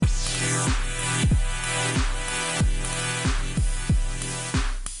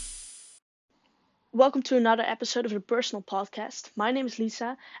welcome to another episode of the Personal Podcast. My name is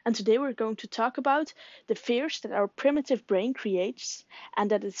Lisa, and today we're going to talk about the fears that our primitive brain creates and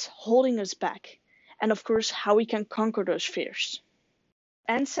that it's holding us back, and of course, how we can conquer those fears.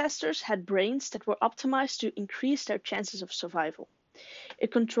 Ancestors had brains that were optimized to increase their chances of survival.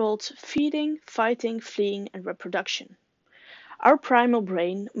 It controlled feeding, fighting, fleeing, and reproduction. Our primal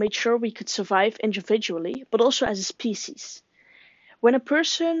brain made sure we could survive individually, but also as a species. When a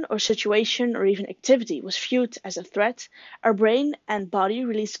person or situation or even activity was viewed as a threat, our brain and body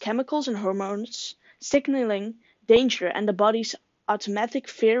released chemicals and hormones signaling danger, and the body's automatic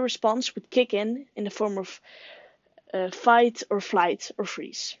fear response would kick in the form of fight or flight or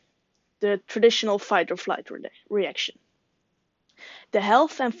freeze, the traditional fight or flight reaction. The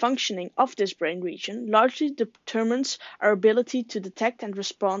health and functioning of this brain region largely determines our ability to detect and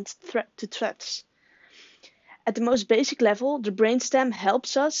respond to threats. At the most basic level, the brainstem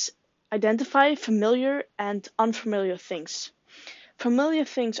helps us identify familiar and unfamiliar things. Familiar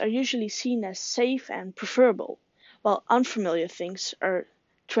things are usually seen as safe and preferable, while unfamiliar things are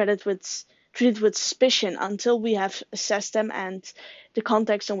treated with suspicion until we have assessed them and the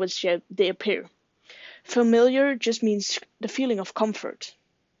context in which they appear. Familiar just means the feeling of comfort.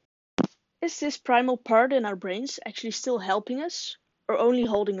 Is this primal part in our brains actually still helping us or only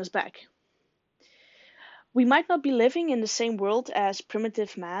holding us back? We might not be living in the same world as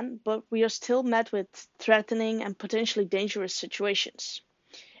primitive man, but we are still met with threatening and potentially dangerous situations.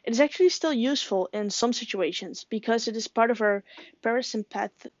 It is actually still useful in some situations because it is part of our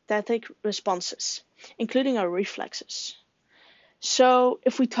parasympathetic responses, including our reflexes. So,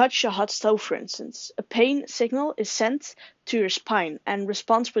 if we touch a hot stove, for instance, a pain signal is sent to your spine and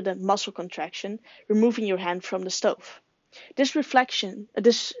responds with a muscle contraction, removing your hand from the stove. This reflex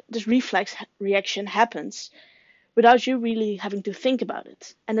reaction happens without you really having to think about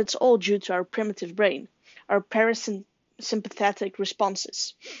it, and it's all due to our primitive brain, our parasympathetic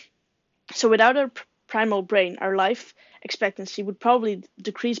responses. So without our primal brain, our life expectancy would probably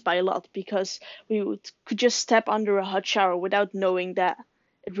decrease by a lot because could just step under a hot shower without knowing that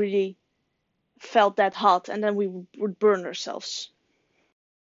it really felt that hot, and then we would burn ourselves.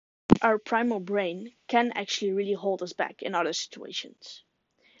 Our primal brain can actually really hold us back in other situations.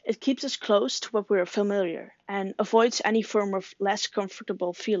 It keeps us close to what we're familiar and avoids any form of less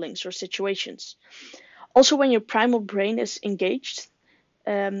comfortable feelings or situations. Also, when your primal brain is engaged,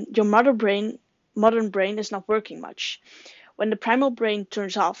 your modern brain is not working much. When the primal brain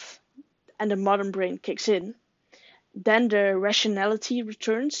turns off and the modern brain kicks in, then the rationality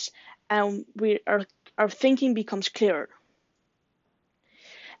returns and our thinking becomes clearer.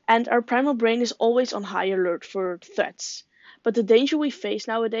 And our primal brain is always on high alert for threats. But the danger we face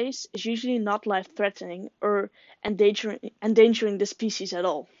nowadays is usually not life-threatening or endangering the species at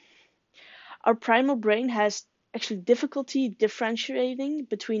all. Our primal brain has actually difficulty differentiating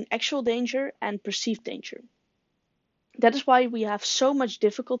between actual danger and perceived danger. That is why we have so much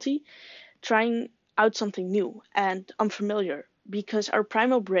difficulty trying out something new and unfamiliar, because our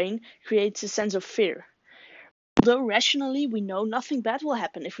primal brain creates a sense of fear. Although rationally we know nothing bad will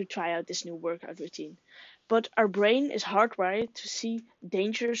happen if we try out this new workout routine, but our brain is hardwired to see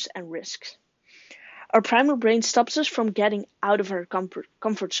dangers and risks. Our primal brain stops us from getting out of our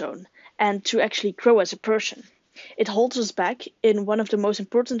comfort zone and to actually grow as a person. It holds us back in one of the most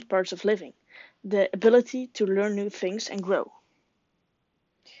important parts of living, the ability to learn new things and grow.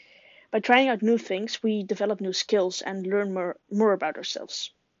 By trying out new things, we develop new skills and learn more about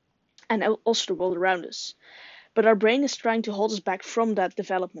ourselves and also the world around us. But our brain is trying to hold us back from that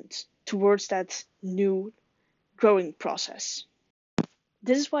development towards that new growing process.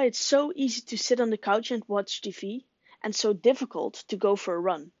 This is why it's so easy to sit on the couch and watch TV and so difficult to go for a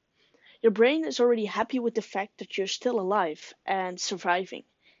run. Your brain is already happy with the fact that you're still alive and surviving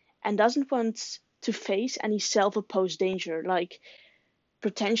and doesn't want to face any self-imposed danger like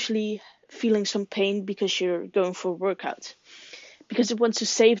potentially feeling some pain because you're going for a workout, because it wants to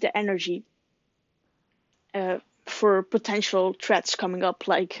save the energy for potential threats coming up,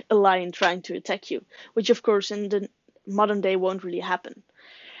 like a lion trying to attack you, which of course in the modern day won't really happen.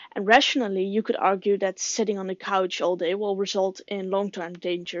 And rationally, you could argue that sitting on the couch all day will result in long-term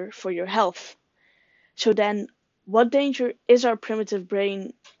danger for your health. So then, what danger is our primitive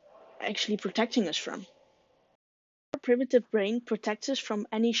brain actually protecting us from? Our primitive brain protects us from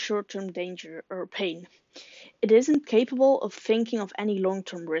any short-term danger or pain. It isn't capable of thinking of any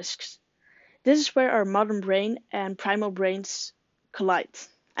long-term risks. This is where our modern brain and primal brains collide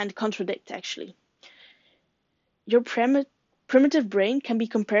and contradict, actually. Your primitive brain can be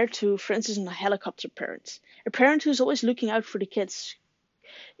compared to, for instance, a helicopter parent. A parent who's always looking out for the kids,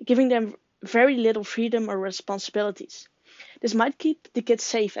 giving them very little freedom or responsibilities. This might keep the kids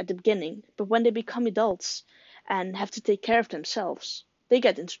safe at the beginning, but when they become adults and have to take care of themselves, they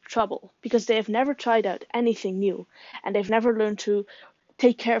get into trouble because they have never tried out anything new and they've never learned to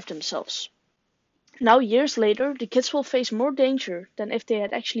take care of themselves. Now, years later, the kids will face more danger than if they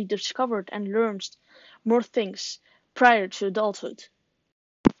had actually discovered and learned more things prior to adulthood.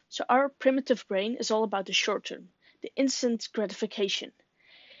 So, our primitive brain is all about the short term, the instant gratification.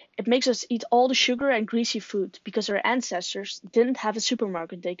 It makes us eat all the sugar and greasy food because our ancestors didn't have a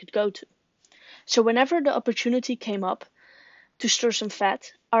supermarket they could go to. So, whenever the opportunity came up to store some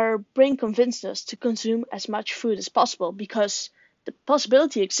fat, our brain convinced us to consume as much food as possible because the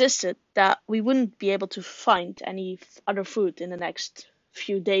possibility existed that we wouldn't be able to find any other food in the next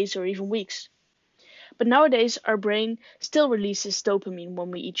few days or even weeks. But nowadays, our brain still releases dopamine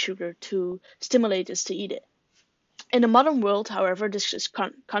when we eat sugar to stimulate us to eat it. In the modern world, however, this is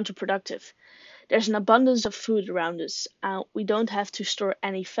counterproductive. There's an abundance of food around us. We don't have to store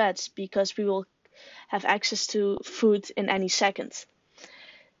any fats because we will have access to food in any second.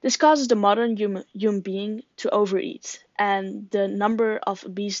 This causes the modern human being to overeat, and the number of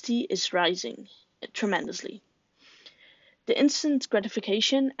obesity is rising tremendously. The instant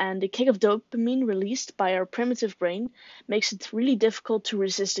gratification and the kick of dopamine released by our primitive brain makes it really difficult to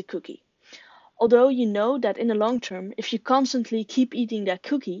resist a cookie. Although you know that in the long term, if you constantly keep eating that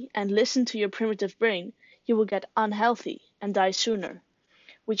cookie and listen to your primitive brain, you will get unhealthy and die sooner,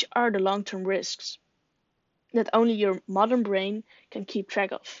 which are the long-term risks that only your modern brain can keep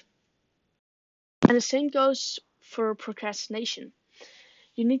track of. And the same goes for procrastination.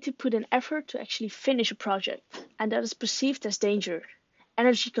 You need to put in effort to actually finish a project, and that is perceived as danger,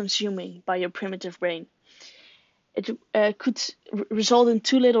 energy consuming by your primitive brain. It could result in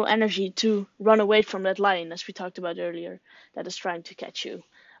too little energy to run away from that lion, as we talked about earlier, that is trying to catch you.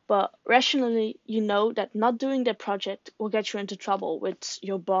 But rationally, you know that not doing that project will get you into trouble with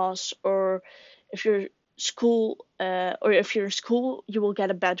your boss, or if you're if you're in school, you will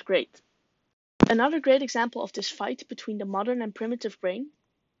get a bad grade. Another great example of this fight between the modern and primitive brain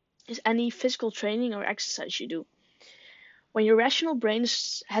is any physical training or exercise you do. When your rational brain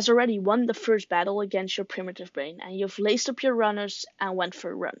has already won the first battle against your primitive brain and you've laced up your runners and went for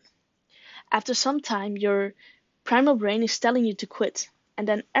a run. After some time, your primal brain is telling you to quit, and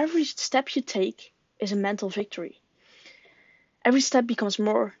then every step you take is a mental victory. Every step becomes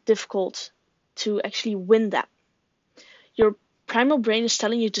more difficult to actually win that. Your primal brain is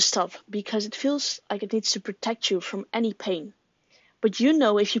telling you to stop because it feels like it needs to protect you from any pain. But you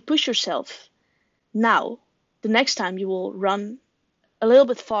know if you push yourself now, the next time you will run a little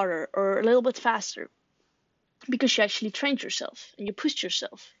bit farther or a little bit faster because you actually trained yourself and you pushed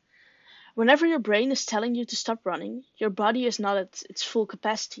yourself. Whenever your brain is telling you to stop running, your body is not at its full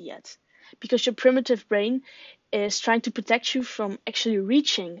capacity yet because your primitive brain is trying to protect you from actually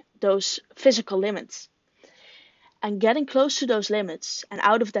reaching those physical limits. And getting close to those limits and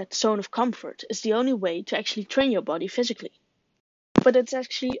out of that zone of comfort is the only way to actually train your body physically. But it's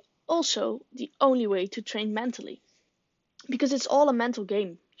actually also the only way to train mentally. Because it's all a mental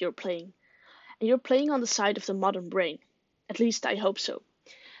game you're playing. And you're playing on the side of the modern brain. At least I hope so.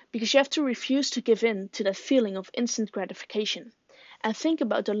 Because you have to refuse to give in to that feeling of instant gratification. And think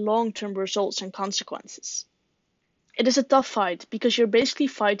about the long-term results and consequences. It is a tough fight because you're basically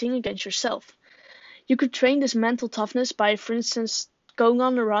fighting against yourself. You could train this mental toughness by, for instance, going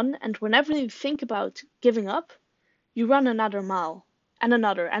on a run, and whenever you think about giving up, you run another mile, and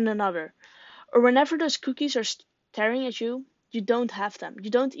another, and another. Or whenever those cookies are staring at you, you don't have them, you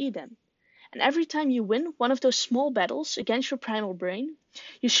don't eat them. And every time you win one of those small battles against your primal brain,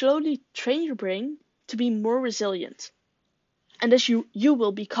 you slowly train your brain to be more resilient. And thus you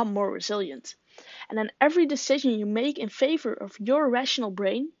will become more resilient. And then every decision you make in favor of your rational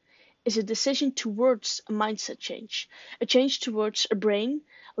brain is a decision towards a mindset change, a change towards a brain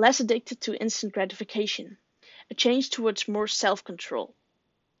less addicted to instant gratification, a change towards more self-control.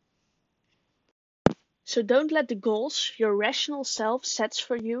 So don't let the goals your rational self sets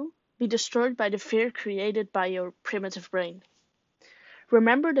for you be destroyed by the fear created by your primitive brain.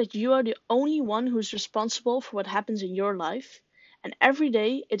 Remember that you are the only one who's responsible for what happens in your life, and every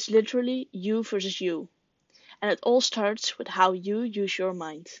day it's literally you versus you. And it all starts with how you use your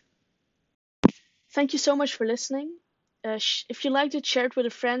mind. Thank you so much for listening. If you liked it, share it with a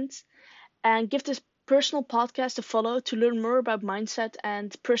friend and give this personal podcast a follow to learn more about mindset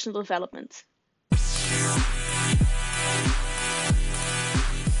and personal development.